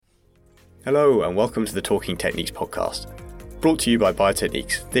Hello and welcome to the Talking Techniques podcast. Brought to you by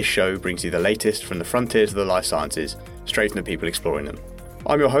Biotechniques, this show brings you the latest from the frontiers of the life sciences, straight from the people exploring them.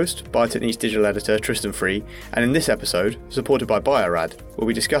 I'm your host, Biotechniques digital editor Tristan Free, and in this episode, supported by Bio-Rad, we'll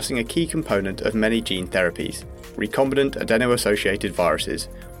be discussing a key component of many gene therapies, recombinant adeno-associated viruses,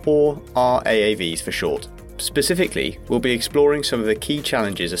 or RAAVs for short. Specifically, we'll be exploring some of the key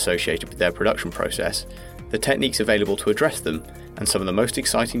challenges associated with their production process, the techniques available to address them, and some of the most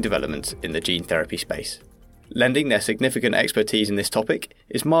exciting developments in the gene therapy space. Lending their significant expertise in this topic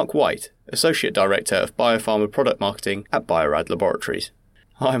is Mark White, Associate Director of Biopharma Product Marketing at Bio-Rad Laboratories.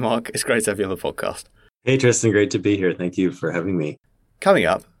 Hi Mark, it's great to have you on the podcast. Hey Tristan, great to be here. Thank you for having me. Coming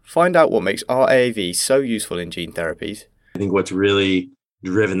up, find out what makes RAAVs so useful in gene therapies. I think what's really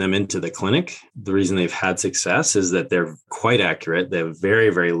driven them into the clinic, the reason they've had success is that they're quite accurate. They have very,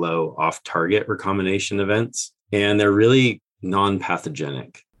 very low off-target recombination events, and they're really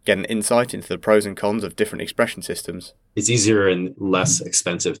non-pathogenic. Get an insight into the pros and cons of different expression systems. It's easier and less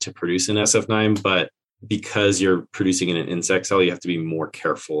expensive to produce an SF9, but because you're producing in an insect cell, you have to be more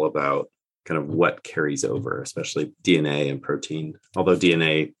careful about kind of what carries over, especially DNA and protein. Although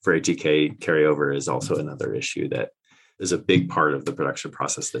DNA for HEK carryover is also another issue that is a big part of the production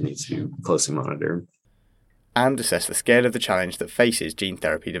process that needs to be closely monitored. And assess the scale of the challenge that faces gene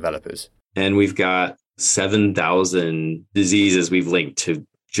therapy developers. And we've got 7,000 diseases we've linked to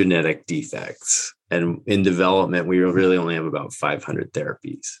genetic defects. And in development, we really only have about 500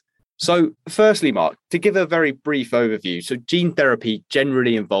 therapies. So firstly, Mark, to give a very brief overview, so gene therapy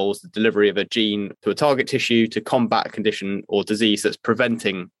generally involves the delivery of a gene to a target tissue to combat a condition or disease that's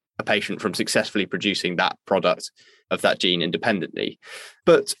preventing a patient from successfully producing that product of that gene independently.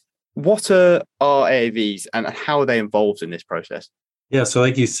 But what are RAAVs and how are they involved in this process? Yeah, so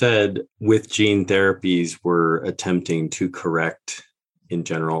like you said, with gene therapies, we're attempting to correct, in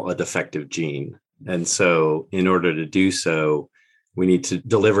general, a defective gene. And so in order to do so, we need to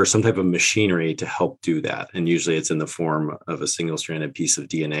deliver some type of machinery to help do that. And usually it's in the form of a single-stranded piece of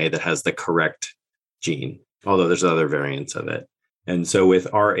DNA that has the correct gene, although there's other variants of it. And so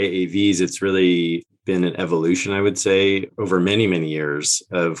with RAAVs, it's really been an evolution, I would say, over many, many years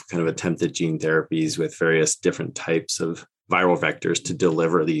of kind of attempted gene therapies with various different types of viral vectors to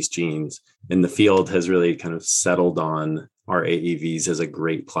deliver these genes. And the field has really kind of settled on RAAVs as a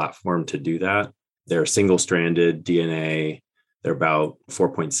great platform to do that. They're single-stranded DNA. They're about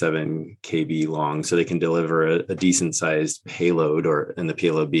 4.7 kb long, so they can deliver a decent-sized payload, and the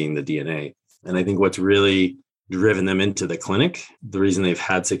payload being the DNA. And I think what's really driven them into the clinic, the reason they've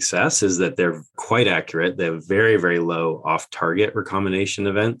had success is that they're quite accurate. They have very, very low off-target recombination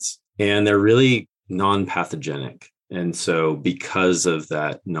events, and they're really non-pathogenic. And so because of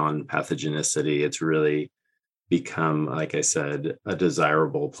that non-pathogenicity, it's really become, like I said, a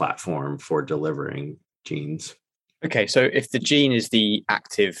desirable platform for delivering genes. Okay, so if the gene is the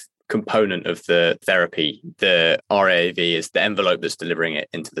active component of the therapy, the RAAV is the envelope that's delivering it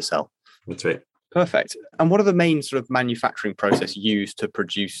into the cell. That's right. Perfect. And what are the main sort of manufacturing process used to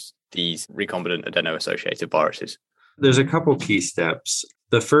produce these recombinant adeno-associated viruses? There's a couple key steps.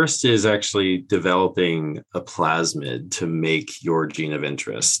 The first is actually developing a plasmid to make your gene of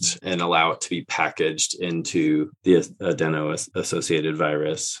interest and allow it to be packaged into the adeno-associated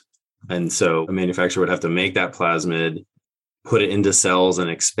virus. And so a manufacturer would have to make that plasmid, put it into cells and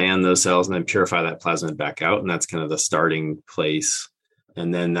expand those cells and then purify that plasmid back out. And that's kind of the starting place.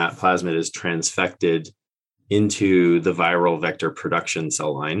 And then that plasmid is transfected into the viral vector production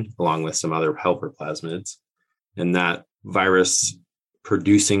cell line, along with some other helper plasmids. And that virus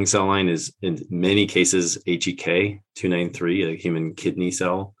producing cell line is in many cases HEK 293, a human kidney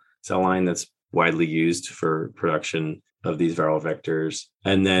cell line that's widely used for production of these viral vectors.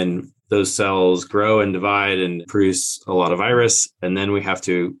 And then those cells grow and divide and produce a lot of virus. And then we have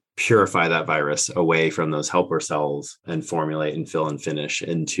to purify that virus away from those helper cells and formulate and fill and finish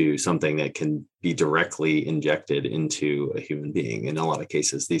into something that can be directly injected into a human being. In a lot of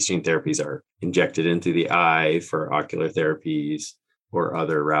cases, these gene therapies are injected into the eye for ocular therapies or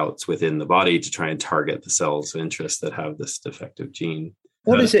other routes within the body to try and target the cells of interest that have this defective gene.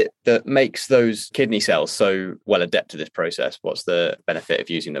 What is it that makes those kidney cells so well adept to this process? What's the benefit of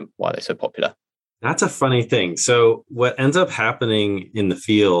using them? Why are they so popular? That's a funny thing. So what ends up happening in the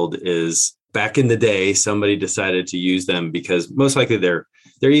field is back in the day, somebody decided to use them because most likely they're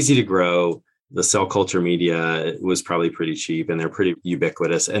easy to grow. The cell culture media was probably pretty cheap and they're pretty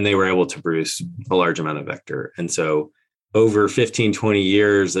ubiquitous and they were able to produce a large amount of vector. And so over 15, 20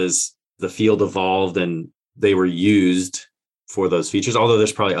 years as the field evolved and they were used for those features, although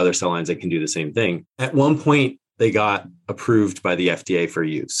there's probably other cell lines that can do the same thing. At one point, they got approved by the FDA for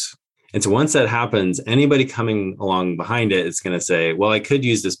use. And so once that happens, anybody coming along behind it is going to say, well, I could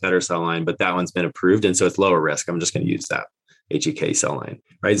use this better cell line, but that one's been approved. And so it's lower risk. I'm just going to use that HEK cell line,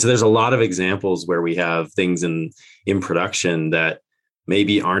 right? So there's a lot of examples where we have things in production that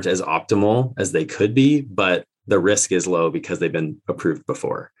maybe aren't as optimal as they could be, but the risk is low because they've been approved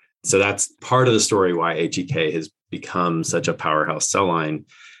before. So that's part of the story why HEK has become such a powerhouse cell line.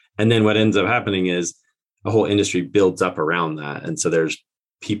 And then what ends up happening is a whole industry builds up around that. And so there's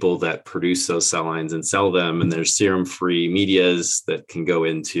people that produce those cell lines and sell them, and there's serum-free medias that can go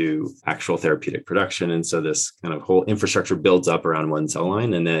into actual therapeutic production. And so this kind of whole infrastructure builds up around one cell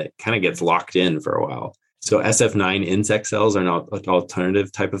line, and then it kind of gets locked in for a while. So SF9 insect cells are an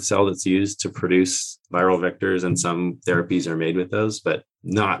alternative type of cell that's used to produce viral vectors, and some therapies are made with those, but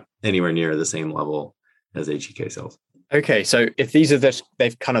not anywhere near the same level as HEK cells. Okay, so if these are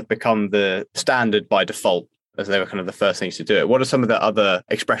they've kind of become the standard by default, as they were kind of the first things to do it, what are some of the other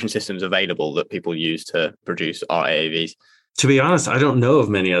expression systems available that people use to produce RAAVs? To be honest, I don't know of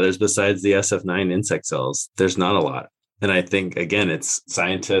many others besides the SF9 insect cells. There's not a lot. And I think, again, it's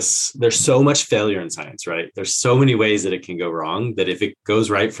scientists, there's so much failure in science, right? There's so many ways that it can go wrong that if it goes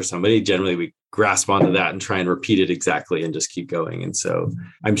right for somebody, generally we grasp onto that and try and repeat it exactly and just keep going. And so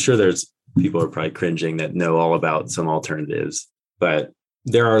I'm sure there's people are probably cringing that know all about some alternatives, but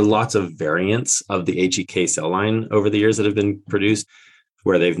there are lots of variants of the HEK cell line over the years that have been produced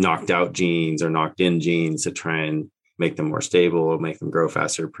where they've knocked out genes or knocked in genes to try and make them more stable, make them grow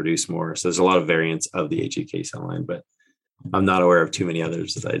faster, produce more. So there's a lot of variants of the HEK cell line, but I'm not aware of too many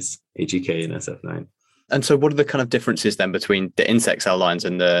others besides HEK and SF9. And so what are the kind of differences then between the insect cell lines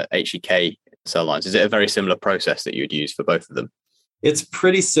and the HEK cell lines? Is it a very similar process that you would use for both of them? It's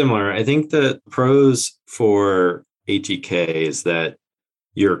pretty similar. I think the pros for HEK is that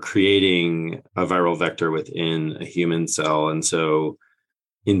you're creating a viral vector within a human cell. And so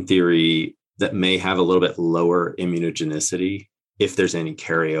in theory, that may have a little bit lower immunogenicity if there's any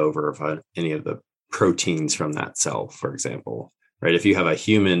carryover of any of the proteins from that cell, for example, right? If you have a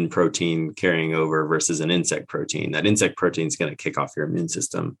human protein carrying over versus an insect protein, that insect protein is going to kick off your immune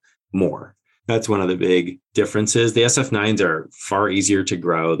system more. That's one of the big differences. The SF9s are far easier to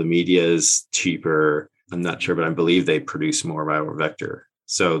grow. The media is cheaper. I'm not sure, but I believe they produce more viral vector.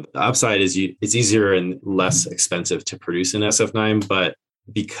 So the upside is it's easier and less expensive to produce an SF9, but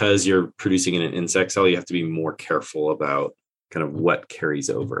because you're producing in an insect cell, you have to be more careful about kind of what carries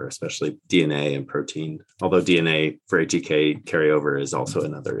over, especially DNA and protein. Although DNA for HEK carryover is also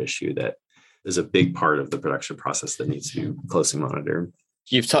another issue that is a big part of the production process that needs to be closely monitored.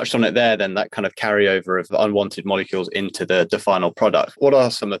 You've touched on it there then, that kind of carryover of unwanted molecules into the final product. What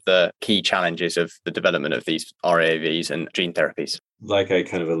are some of the key challenges of the development of these RAAVs and gene therapies? Like I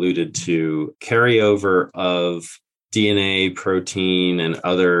kind of alluded to, carryover of DNA, protein, and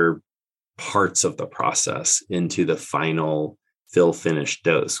other parts of the process into the final fill finish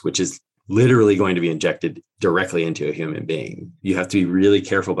dose, which is literally going to be injected directly into a human being. You have to be really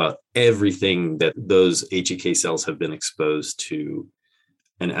careful about everything that those HEK cells have been exposed to.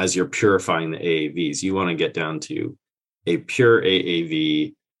 And as you're purifying the AAVs, you want to get down to a pure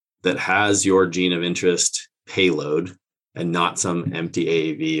AAV that has your gene of interest payload and not some empty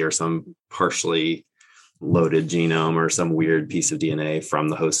AAV or some partially loaded genome or some weird piece of DNA from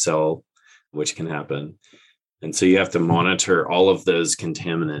the host cell, which can happen. And so you have to monitor all of those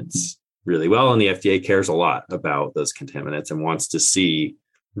contaminants really well. And the FDA cares a lot about those contaminants and wants to see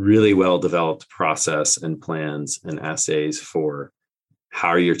really well developed process and plans and assays for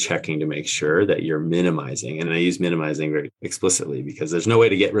how you're checking to make sure that you're minimizing. And I use minimizing very explicitly because there's no way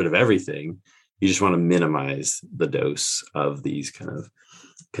to get rid of everything. You just want to minimize the dose of these kind of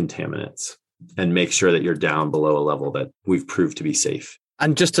contaminants and make sure that you're down below a level that we've proved to be safe.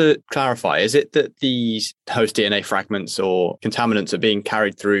 And just to clarify, is it that these host DNA fragments or contaminants are being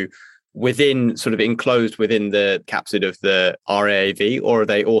carried through within, sort of enclosed within the capsid of the RAAV, or are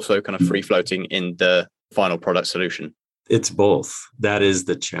they also kind of free floating in the final product solution? It's both. That is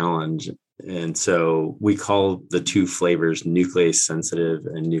the challenge. And so we call the two flavors nuclease sensitive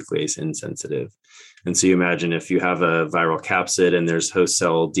and nuclease insensitive. And so you imagine if you have a viral capsid and there's host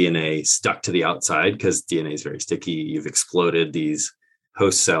cell DNA stuck to the outside, because DNA is very sticky, you've exploded these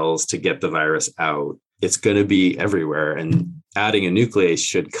host cells to get the virus out. It's going to be everywhere. And adding a nuclease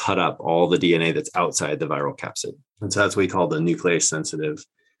should cut up all the DNA that's outside the viral capsid. And so that's what we call the nuclease sensitive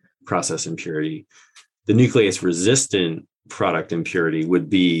process impurity. The nuclease resistant product impurity would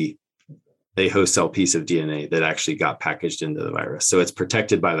be a host cell piece of DNA that actually got packaged into the virus. So it's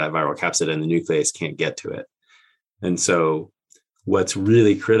protected by that viral capsid and the nuclease can't get to it. And so what's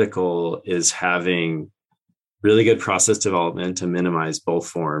really critical is having really good process development to minimize both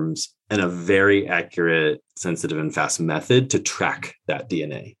forms, and a very accurate, sensitive, and fast method to track that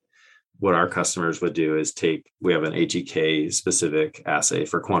DNA. What our customers would do is we have an HEK specific assay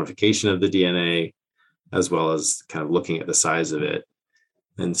for quantification of the DNA, as well as kind of looking at the size of it.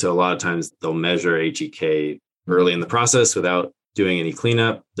 And so a lot of times they'll measure HEK early in the process without doing any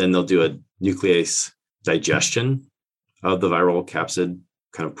cleanup. Then they'll do a nuclease digestion of the viral capsid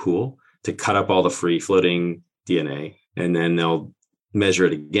kind of pool to cut up all the free floating DNA. And then they'll measure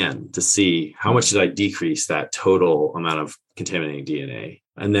it again to see how much did I decrease that total amount of contaminating DNA.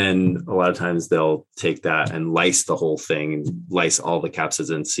 And then a lot of times they'll take that and lyse the whole thing, lyse all the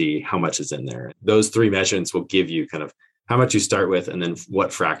capsids and see how much is in there. Those three measurements will give you kind of how much you start with and then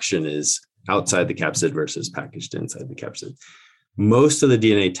what fraction is outside the capsid versus packaged inside the capsid. Most of the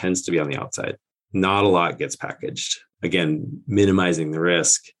DNA tends to be on the outside. Not a lot gets packaged. Again, minimizing the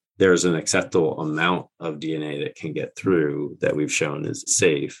risk. There's an acceptable amount of DNA that can get through that we've shown is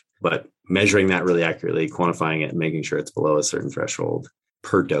safe, but measuring that really accurately, quantifying it, and making sure it's below a certain threshold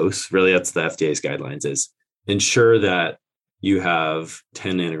per dose, really that's the FDA's guidelines, is ensure that you have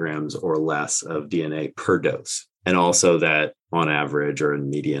 10 nanograms or less of DNA per dose. And also that on average or in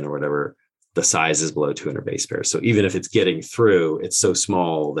median or whatever, the size is below 200 base pairs. So even if it's getting through, it's so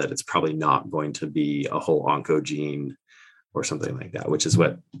small that it's probably not going to be a whole oncogene or something like that, which is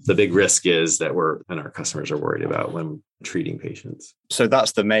what the big risk is that our customers are worried about when treating patients. So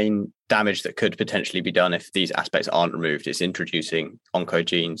that's the main damage that could potentially be done if these aspects aren't removed. It's introducing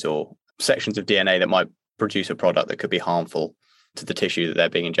oncogenes or sections of DNA that might produce a product that could be harmful to the tissue that they're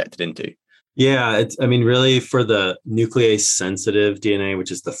being injected into. Yeah, really for the nuclease sensitive DNA,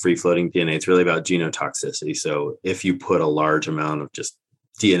 which is the free floating DNA, it's really about genotoxicity. So if you put a large amount of just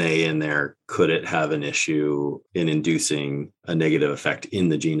DNA in there, could it have an issue in inducing a negative effect in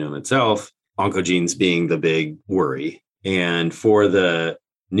the genome itself? Oncogenes being the big worry. And for the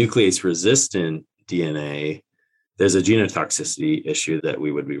nuclease resistant DNA, there's a genotoxicity issue that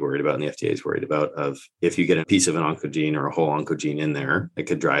we would be worried about and the FDA is worried about of if you get a piece of an oncogene or a whole oncogene in there, it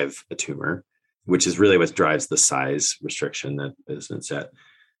could drive a tumor, which is really what drives the size restriction that has been set,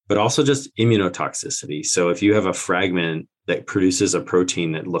 but also just immunotoxicity. So if you have a fragment that produces a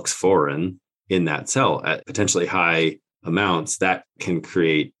protein that looks foreign in that cell at potentially high amounts, that can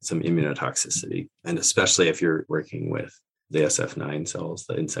create some immunotoxicity. And especially if you're working with the SF9 cells,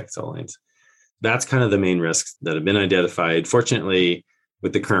 the insect cell lines. That's kind of the main risks that have been identified. Fortunately,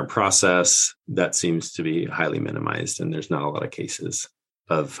 with the current process, that seems to be highly minimized, and there's not a lot of cases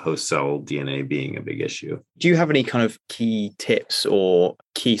of host cell DNA being a big issue. Do you have any kind of key tips or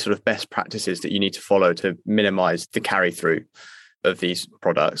key sort of best practices that you need to follow to minimize the carry through of these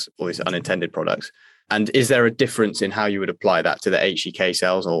products or these unintended products? And is there a difference in how you would apply that to the HEK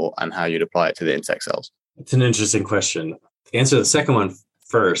cells and how you'd apply it to the insect cells? It's an interesting question. To answer the second one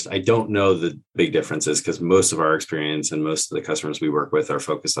first, I don't know the big differences because most of our experience and most of the customers we work with are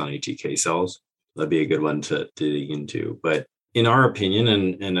focused on HEK cells. That'd be a good one to dig into. But in our opinion,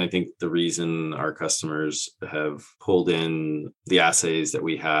 and I think the reason our customers have pulled in the assays that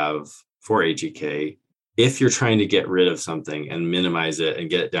we have for HEK, if you're trying to get rid of something and minimize it and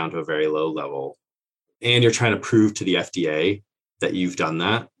get it down to a very low level, and you're trying to prove to the FDA that you've done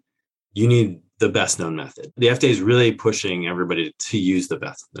that, you need the best known method. The FDA is really pushing everybody to use the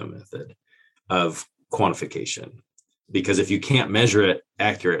best known method of quantification, because if you can't measure it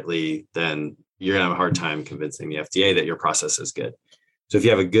accurately, then you're going to have a hard time convincing the FDA that your process is good. So if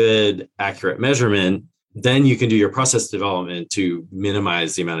you have a good, accurate measurement, then you can do your process development to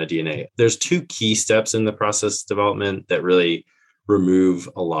minimize the amount of DNA. There's two key steps in the process development that really remove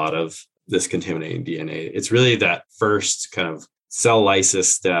a lot of this contaminating DNA. It's really that first kind of cell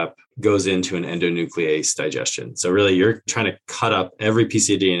lysis step goes into an endonuclease digestion. So really you're trying to cut up every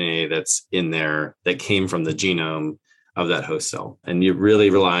piece of DNA that's in there that came from the genome of that host cell. And you're really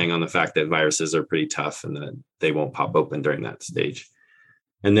relying on the fact that viruses are pretty tough and that they won't pop open during that stage.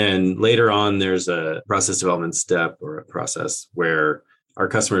 And then later on, there's a process development step or a process where our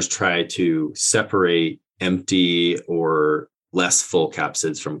customers try to separate empty or less full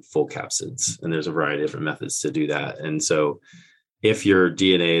capsids from full capsids. And there's a variety of different methods to do that. And so if your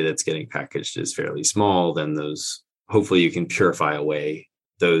DNA that's getting packaged is fairly small, then those, hopefully you can purify away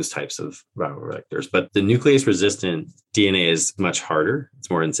those types of viral vectors. But the nuclease resistant DNA is much harder. It's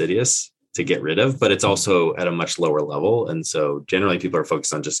more insidious to get rid of, but it's also at a much lower level. And so generally people are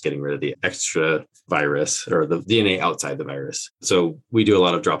focused on just getting rid of the extra virus or the DNA outside the virus. So we do a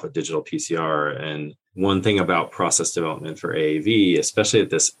lot of droplet digital PCR. And one thing about process development for AAV, especially at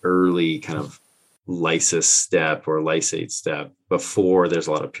this early kind of lysis step or lysate step, before there's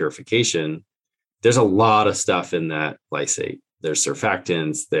a lot of purification, there's a lot of stuff in that lysate. There's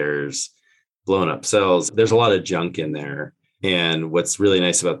surfactants, there's blown up cells, there's a lot of junk in there. And what's really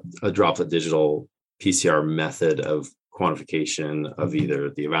nice about a droplet digital PCR method of quantification of either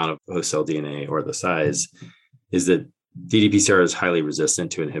the amount of host cell DNA or the size is that ddPCR is highly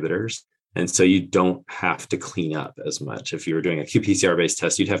resistant to inhibitors. And so you don't have to clean up as much. If you were doing a qPCR based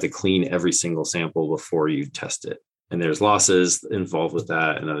test, you'd have to clean every single sample before you test it. And there's losses involved with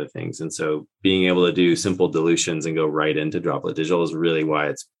that and other things. And so being able to do simple dilutions and go right into droplet digital is really why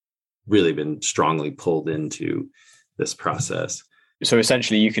it's really been strongly pulled into this process. So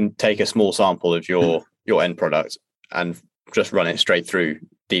essentially you can take a small sample of your end product and just run it straight through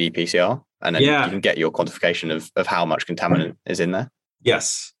ddPCR, and then you can get your quantification of how much contaminant is in there.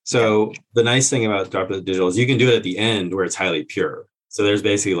 Yes. So the nice thing about droplet digital is you can do it at the end where it's highly pure. So there's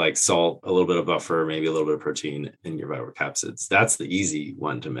basically like salt, a little bit of buffer, maybe a little bit of protein in your viral capsids. That's the easy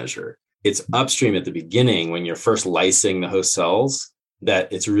one to measure. It's upstream at the beginning when you're first lysing the host cells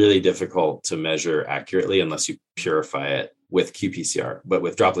that it's really difficult to measure accurately unless you purify it with qPCR. But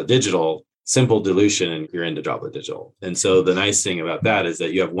with droplet digital, simple dilution and you're into droplet digital. And so the nice thing about that is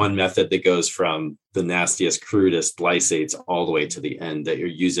that you have one method that goes from the nastiest, crudest lysates all the way to the end that you're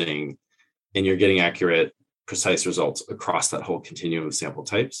using, and you're getting accurate, precise results across that whole continuum of sample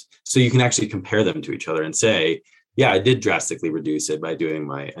types. So you can actually compare them to each other and say, yeah, I did drastically reduce it by doing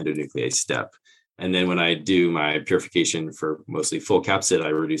my endonuclease step. And then when I do my purification for mostly full capsid, I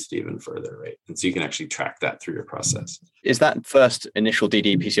reduce it even further, right? And so you can actually track that through your process. Is that first initial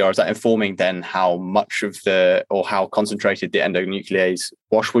ddPCR, is that informing then how much of or how concentrated the endonuclease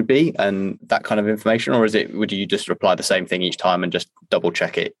wash would be and that kind of information? Or would you just apply the same thing each time and just double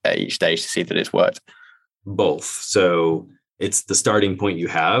check it at each stage to see that it's worked? Both. So it's the starting point you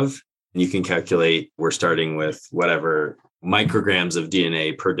have, and you can calculate, we're starting with whatever micrograms of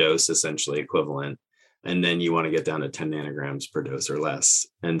DNA per dose, essentially equivalent. And then you want to get down to 10 nanograms per dose or less.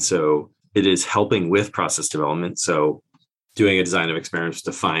 And so it is helping with process development. So doing a design of experiments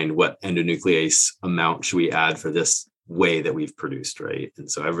to find what endonuclease amount should we add for this way that we've produced, right?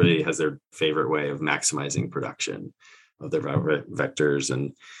 And so everybody has their favorite way of maximizing production of their vectors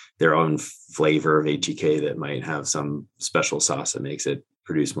and their own flavor of HEK that might have some special sauce that makes it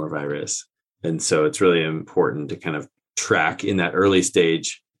produce more virus. And so it's really important to kind of track in that early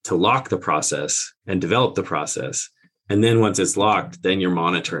stage to lock the process and develop the process. And then once it's locked, then you're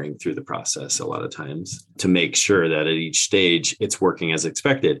monitoring through the process a lot of times to make sure that at each stage it's working as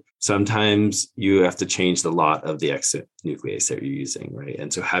expected. Sometimes you have to change the lot of the exonuclease that you're using, right?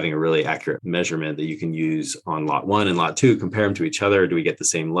 And so having a really accurate measurement that you can use on lot 1 and lot 2, compare them to each other. Do we get the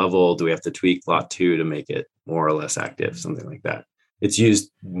same level? Do we have to tweak lot 2 to make it more or less active? Something like that. It's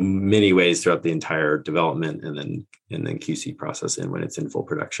used many ways throughout the entire development and then QC process and when it's in full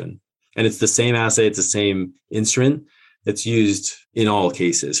production. And it's the same assay, it's the same instrument. It's used in all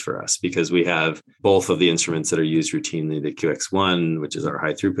cases for us because we have both of the instruments that are used routinely, the QX1, which is our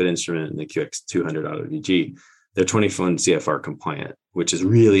high throughput instrument, and the QX200 AutoVG. They're 21 CFR compliant, which is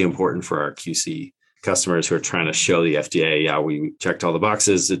really important for our QC customers who are trying to show the FDA, yeah, we checked all the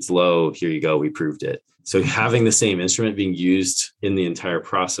boxes, it's low, here you go, we proved it. So having the same instrument being used in the entire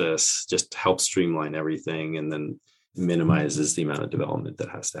process just helps streamline everything and then minimizes the amount of development that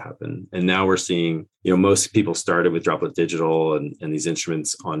has to happen. And now we're seeing, most people started with droplet digital and these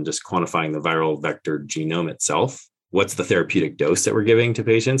instruments on just quantifying the viral vector genome itself. What's the therapeutic dose that we're giving to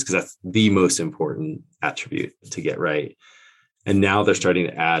patients? Because that's the most important attribute to get right. And now they're starting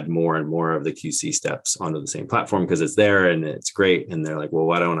to add more and more of the QC steps onto the same platform because it's there and it's great. And they're like, well,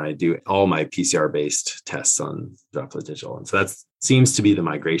 why don't I do all my PCR-based tests on droplet digital? And so that seems to be the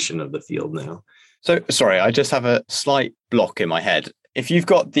migration of the field now. So, sorry, I just have a slight block in my head. If you've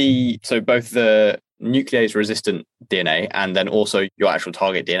got both the nuclease-resistant DNA and then also your actual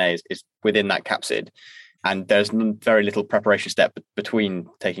target DNA is within that capsid, and there's very little preparation step between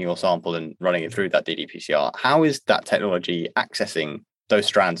taking your sample and running it through that ddPCR. How is that technology accessing those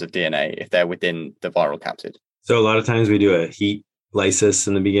strands of DNA if they're within the viral capsid? So a lot of times we do a heat lysis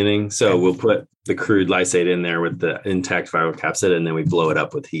in the beginning. So we'll put the crude lysate in there with the intact viral capsid, and then we blow it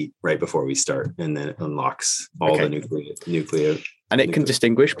up with heat right before we start. And then it unlocks all the nuclear. And it can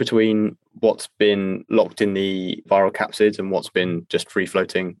distinguish between what's been locked in the viral capsids and what's been just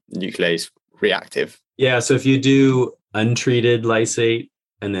free-floating nuclease reactive. Yeah, so if you do untreated lysate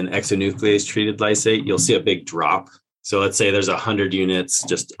and then exonuclease treated lysate, you'll see a big drop. So let's say there's 100 units,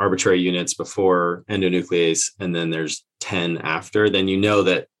 just arbitrary units before endonuclease, and then there's 10 after, then you know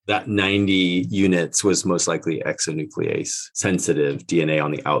that 90 units was most likely exonuclease sensitive DNA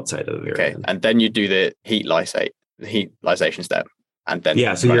on the outside of the variant. Okay, and then you do the heat lysation step. and then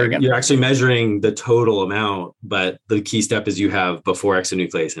yeah, so run it again. you're actually measuring the total amount, but the key step is you have before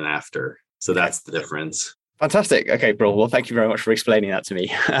exonuclease and after. So that's the difference. Fantastic. Okay, Brill. Well, thank you very much for explaining that to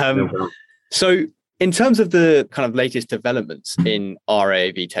me. No problem. So in terms of the kind of latest developments in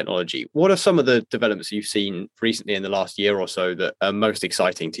RAAV technology, what are some of the developments you've seen recently in the last year or so that are most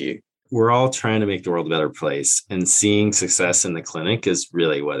exciting to you? We're all trying to make the world a better place, and seeing success in the clinic is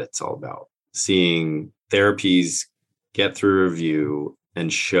really what it's all about. Seeing therapies get through review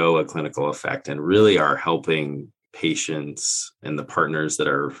and show a clinical effect and really are helping patients and the partners that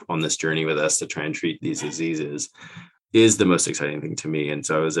are on this journey with us to try and treat these diseases is the most exciting thing to me. And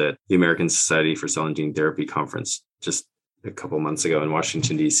so I was at the American Society for Cell and Gene Therapy conference just a couple months ago in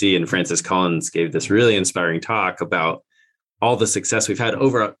Washington, D.C., and Francis Collins gave this really inspiring talk about all the success we've had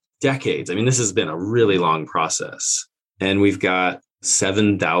over decades. I mean, this has been a really long process, and we've got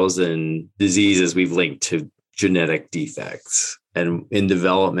 7,000 diseases we've linked to genetic defects. And in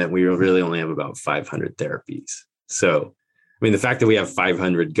development, we really only have about 500 therapies. So, I mean, the fact that we have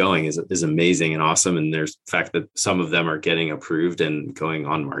 500 going is amazing and awesome. And there's the fact that some of them are getting approved and going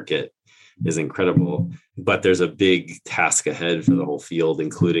on market is incredible. But there's a big task ahead for the whole field,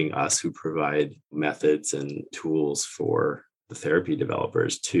 including us who provide methods and tools for the therapy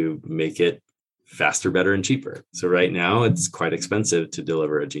developers to make it faster, better, and cheaper. So right now, it's quite expensive to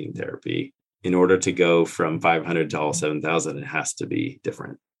deliver a gene therapy. In order to go from 500 to all 7,000, it has to be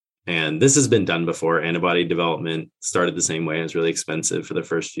different. And this has been done before. Antibody development started the same way. It was really expensive for the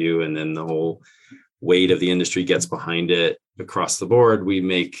first few, and then the whole weight of the industry gets behind it across the board. We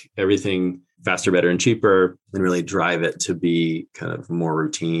make everything faster, better, and cheaper, and really drive it to be kind of more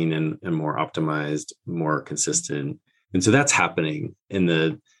routine and more optimized, more consistent. And so that's happening in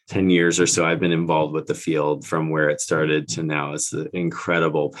the 10 years or so I've been involved with the field, from where it started to now. It's the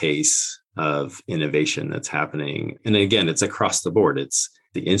incredible pace of innovation that's happening. And again, it's across the board. It's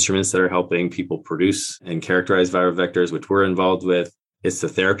the instruments that are helping people produce and characterize viral vectors, which we're involved with. It's the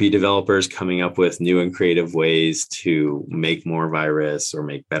therapy developers coming up with new and creative ways to make more virus or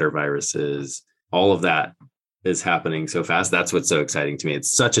make better viruses. All of that is happening so fast. That's what's so exciting to me.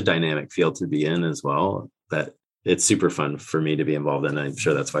 It's such a dynamic field to be in as well, that it's super fun for me to be involved in. I'm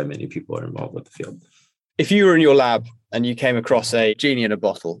sure that's why many people are involved with the field. If you were in your lab and you came across a genie in a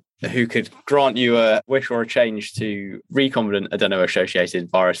bottle who could grant you a wish or a change to recombinant adeno-associated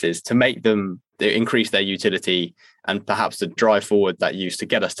viruses to make them increase their utility and perhaps to drive forward that use to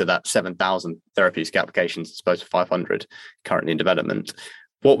get us to that 7,000 therapeutic applications as opposed to 500 currently in development,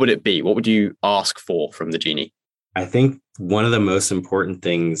 what would it be? What would you ask for from the genie? I think one of the most important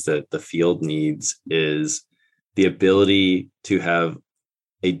things that the field needs is the ability to have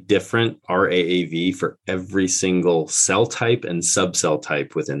a different RAAV for every single cell type and subcell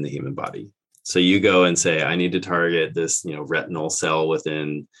type within the human body. So you go and say, I need to target this, retinal cell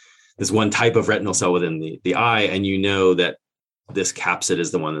within this one type of retinal cell within the eye. And you know that this capsid is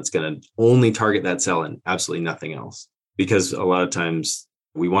the one that's going to only target that cell and absolutely nothing else. Because a lot of times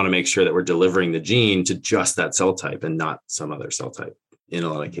we want to make sure that we're delivering the gene to just that cell type and not some other cell type in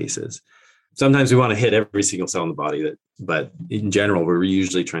a lot of cases. Sometimes we want to hit every single cell in the body, but in general, we're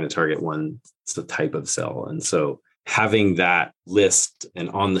usually trying to target one type of cell. And so having that list and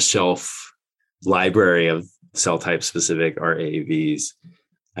on the shelf library of cell type specific RAAVs,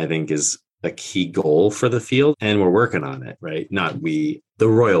 I think is a key goal for the field. And we're working on it, right? Not we, the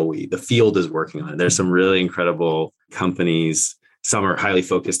royal we, the field is working on it. There's some really incredible companies. Some are highly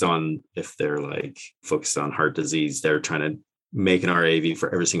focused on, if they're focused on heart disease, they're trying to make an RAAV for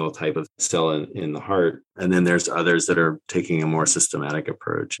every single type of cell in the heart. And then there's others that are taking a more systematic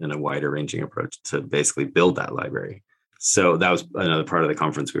approach and a wider ranging approach to basically build that library. So that was another part of the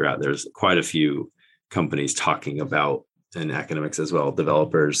conference we were at. There's quite a few companies talking about, and academics as well,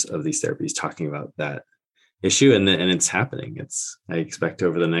 developers of these therapies talking about that issue. And it's happening. I expect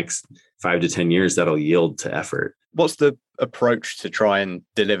over the next 5 to 10 years, that'll yield to effort. What's the approach to try and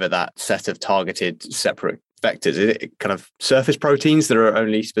deliver that set of targeted separate vectors? Is it kind of surface proteins that are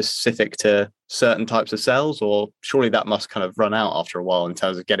only specific to certain types of cells, or surely that must kind of run out after a while in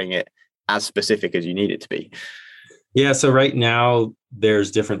terms of getting it as specific as you need it to be? Yeah, so right now there's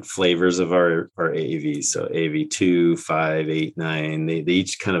different flavors of our AAVs. So AAV2, 5, 8, 9, they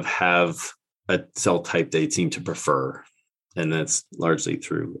each kind of have a cell type they seem to prefer. And that's largely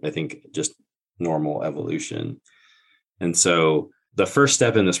through, I think, just normal evolution. And so the first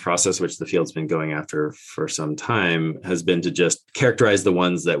step in this process, which the field's been going after for some time, has been to just characterize the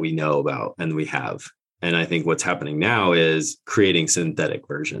ones that we know about and we have. And I think what's happening now is creating synthetic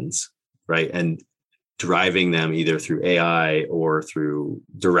versions, right? And driving them either through AI or through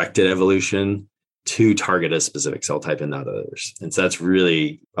directed evolution to target a specific cell type and not others. And so that's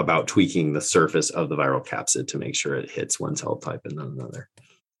really about tweaking the surface of the viral capsid to make sure it hits one cell type and not another.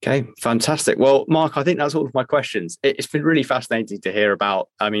 Okay, fantastic. Well, Mark, I think that's all of my questions. It's been really fascinating to hear about,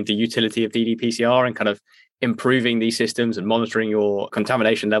 the utility of ddPCR and kind of improving these systems and monitoring your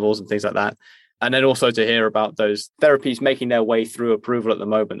contamination levels and things like that. And then also to hear about those therapies making their way through approval at the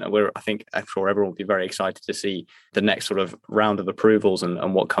moment. And I'm sure everyone will be very excited to see the next sort of round of approvals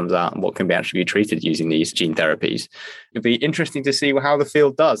and what comes out and what can be actually be treated using these gene therapies. It'll be interesting to see how the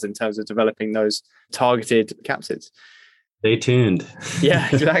field does in terms of developing those targeted capsids. Stay tuned. Yeah,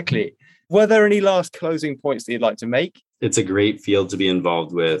 exactly. Were there any last closing points that you'd like to make? It's a great field to be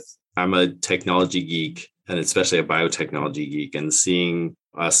involved with. I'm a technology geek, and especially a biotechnology geek, and seeing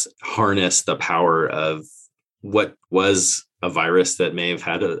us harness the power of what was a virus that may have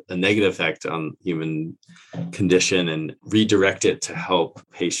had a negative effect on human condition and redirect it to help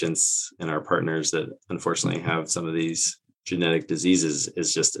patients and our partners that unfortunately have some of these genetic diseases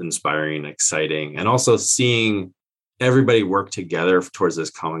is just inspiring, exciting, and also seeing everybody work together towards this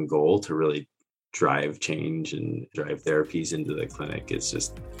common goal to really drive change and drive therapies into the clinic.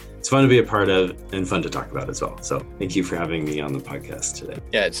 It's fun to be a part of and fun to talk about as well. So thank you for having me on the podcast today.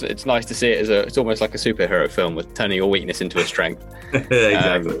 Yeah, it's nice to see it it's almost like a superhero film with turning your weakness into a strength.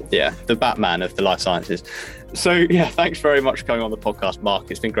 Exactly. The Batman of the life sciences. So yeah, thanks very much for coming on the podcast, Mark.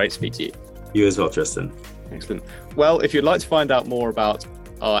 It's been great to speak to you. You as well, Tristan. Excellent. Well, if you'd like to find out more about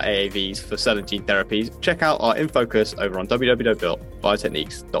our AAVs for cell and gene therapies, check out our InFocus over on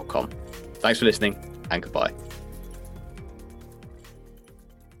www.biotechniques.com. Thanks for listening and goodbye.